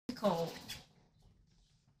Cool.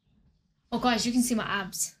 Oh, guys, you can see my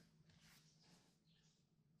abs.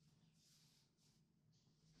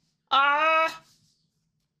 Ah!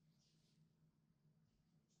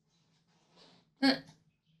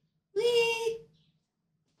 Whee!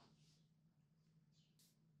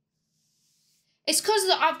 It's because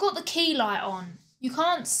I've got the key light on. You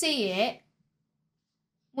can't see it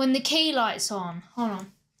when the key light's on. Hold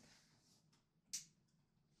on.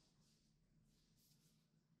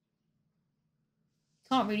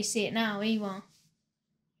 Can't really see it now either.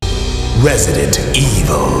 Resident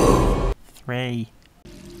Evil 3.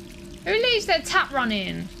 Who leaves their tap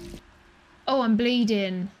running? Oh, I'm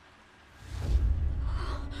bleeding.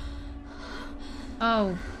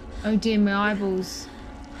 Oh. Oh dear, my eyeballs.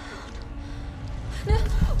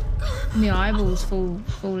 My eyeballs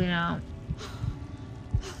falling out.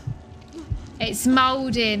 It's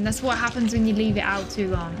moulding. That's what happens when you leave it out too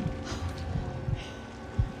long.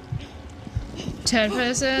 Third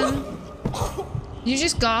person. You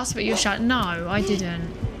just gasp at your shot. No, I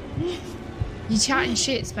didn't. You chatting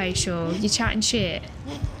shit, Spatial. You chatting shit.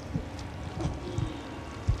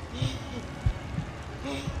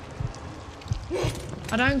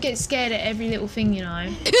 I don't get scared at every little thing, you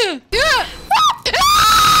know.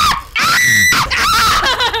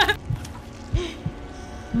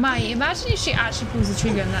 Mate, imagine if she actually pulls the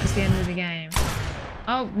trigger and that's the end of the game.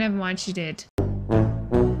 Oh, never mind, she did.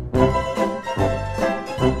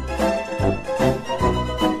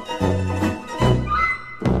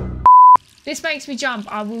 This makes me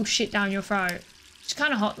jump. I will shit down your throat. It's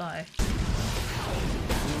kind of hot though.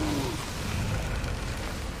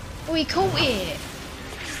 Oh, he caught it.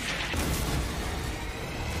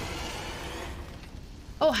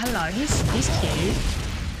 Oh, hello. He's cute.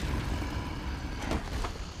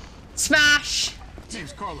 Smash!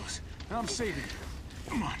 Name's Carlos, and I'm saving you.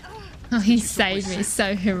 Come on. Oh, he saved me.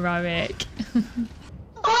 So heroic.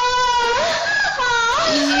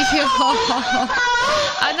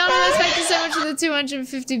 Anonymous, thank you so much for the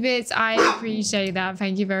 250 bits. I appreciate that.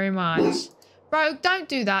 Thank you very much. Bro, don't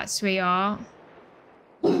do that, sweetheart.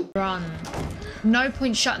 Run. No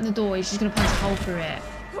point shutting the door. He's just going to punch a hole through it.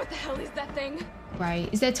 What the hell is that thing? Great.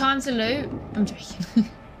 Is there time to loot? I'm joking.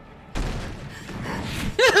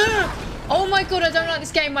 Oh my god, I don't like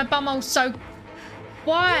this game. My bumhole's so...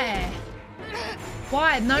 Why?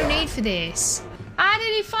 Why? No need for this. How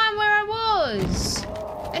did he find where I was?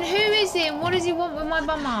 And who is he and what does he want with my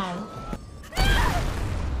bumhole?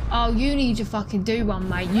 Oh, you need to fucking do one,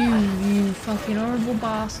 mate. You fucking horrible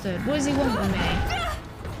bastard. What does he want with me?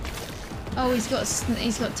 Oh, he's got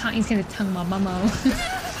tongue. He's gonna tongue my bumhole.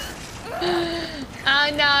 Oh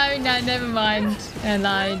no, never mind. I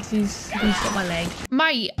lied. He's got my leg.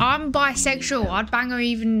 Mate, I'm bisexual. I'd bang her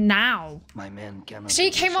even now.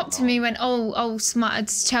 She came up to me and went, oh, smart,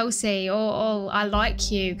 it's Chelsea. Oh, I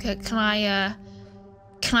like you. Can I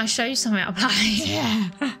show you something? I'm like, yeah.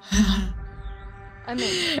 I'm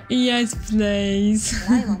in. Yes, please.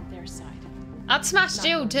 I'm on their side. I'd smash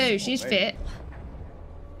Jill too. She's fit.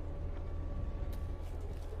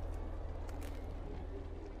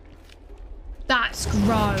 That's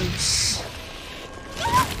gross.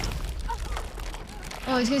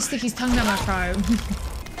 Oh, he's gonna stick his tongue down my throat.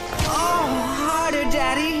 Oh, harder,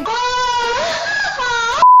 Daddy.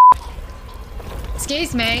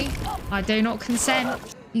 Excuse me. I do not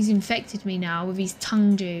consent. He's infected me now with his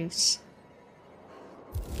tongue juice.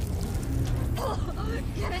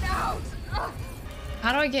 Get it out!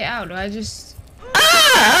 How do I get out? Do I just... like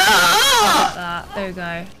that. There we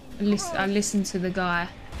go. I listened to the guy.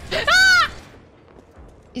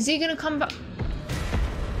 Is he gonna come back?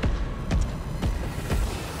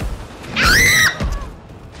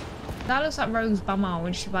 That looks like Rogue's bumhole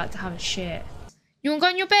when she's about to have a shit. You wanna go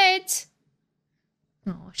in your bed?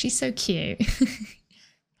 Oh, she's so cute.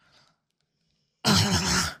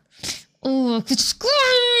 Oh, I could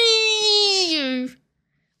squeeze you.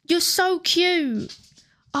 You're so cute.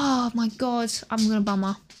 Oh my god, I'm gonna bum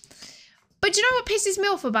her. But do you know what pisses me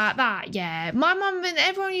off about that? Yeah, my mum and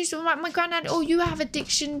everyone used to, like my granddad, oh, you have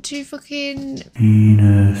addiction to fucking...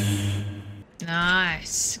 Penis.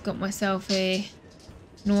 Nice. Got myself a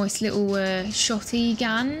nice little shotty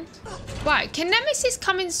gun. Right, can Nemesis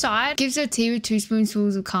come inside? Gives her tea with 2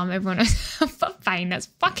 spoonfuls of cum. Everyone knows. Fine, that's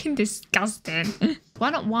fucking disgusting. Why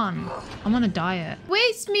not one? I'm on a diet.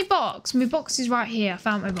 Where's my box? My box is right here. I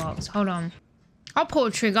found my box. Hold on. I'll pull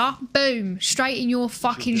a trigger. Boom. Straight in your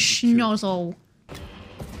fucking schnozzle.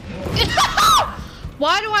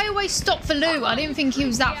 Why do I always stop for loot? I didn't think he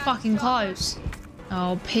was that fucking close.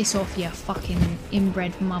 Oh, piss off, you fucking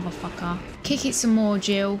inbred motherfucker. Kick it some more,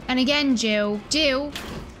 Jill. And again, Jill. Jill.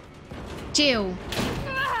 Jill.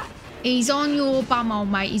 He's on your bumhole,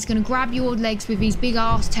 mate. He's gonna grab your legs with his big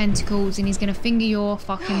ass tentacles and he's gonna finger your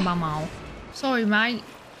fucking bumhole. Sorry, mate.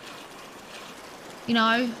 You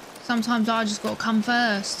know, sometimes I just gotta come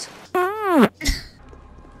first. Why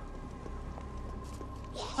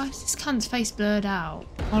is this cunt's face blurred out?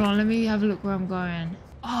 Hold on, let me have a look where I'm going.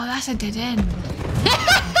 Oh, that's a dead end.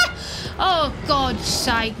 Oh, God's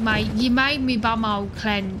sake, mate. You made me bumhole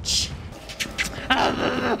clench.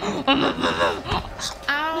 Ow.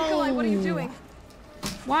 Nikolai, what are you doing?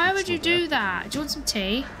 Why would you do that? Do you want some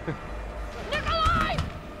tea? Nikolai!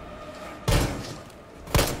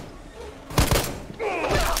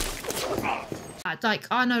 Like,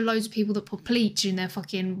 I know loads of people that put bleach in their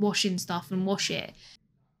fucking washing stuff and wash it.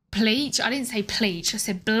 Bleach? I didn't say bleach, I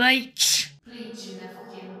said bleach. Bleach.